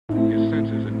His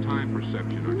senses and time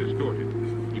perception are distorted.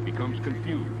 He becomes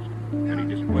confused, and he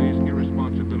displays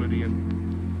irresponsibility and...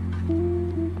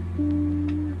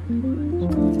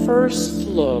 First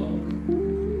look.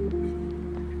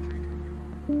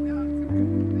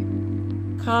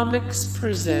 Komiks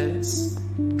presents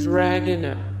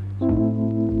Dragon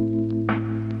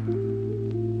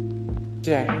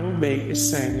Daniel May is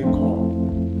sang call.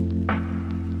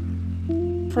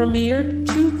 Premiered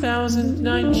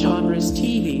 2009 genres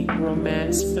TV,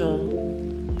 romance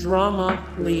film, drama,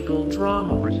 legal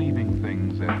drama. Perceiving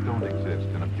things that don't exist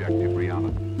in objective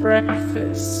reality.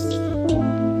 Breakfast.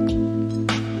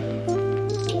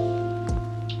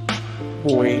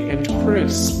 Boy and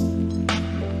Chris.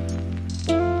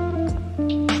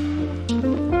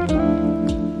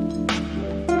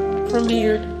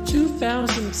 Premiered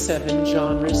 2007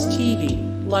 genres TV,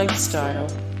 lifestyle,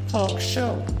 talk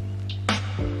show.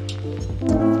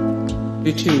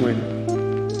 Between.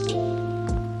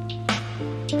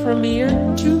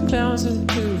 Premiered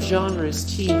 2002 genres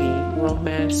TV,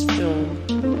 romance film,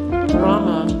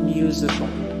 drama, musical.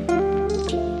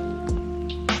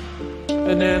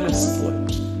 Banana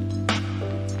Split.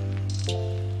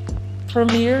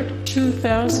 Premiered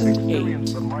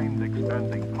 2008. The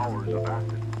mind-expanding powers of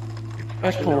acid.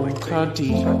 At Home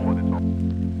Candida.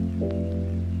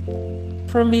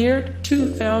 Premiered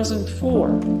 2004.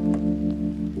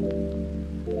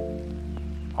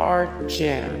 Art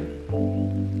Jam.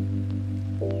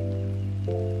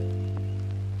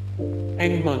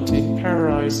 Engmonte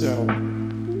Paraiso.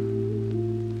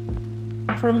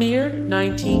 Premiered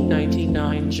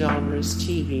 1999 genres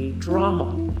TV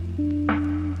drama.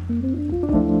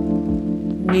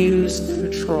 News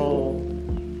Patrol.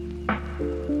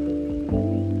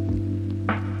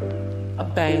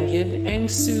 Abangin ang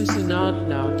susunod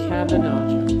na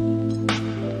kabanata.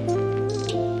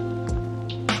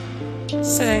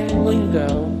 Sang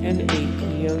Lingo and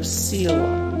APO Sila.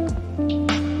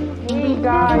 Hey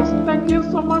guys, thank you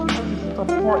so much for the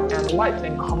support and likes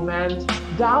and comments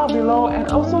down below, and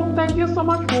also thank you so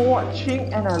much for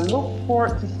watching, and I look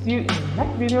forward to see you in the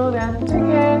next video. Then take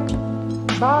care,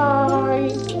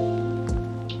 bye.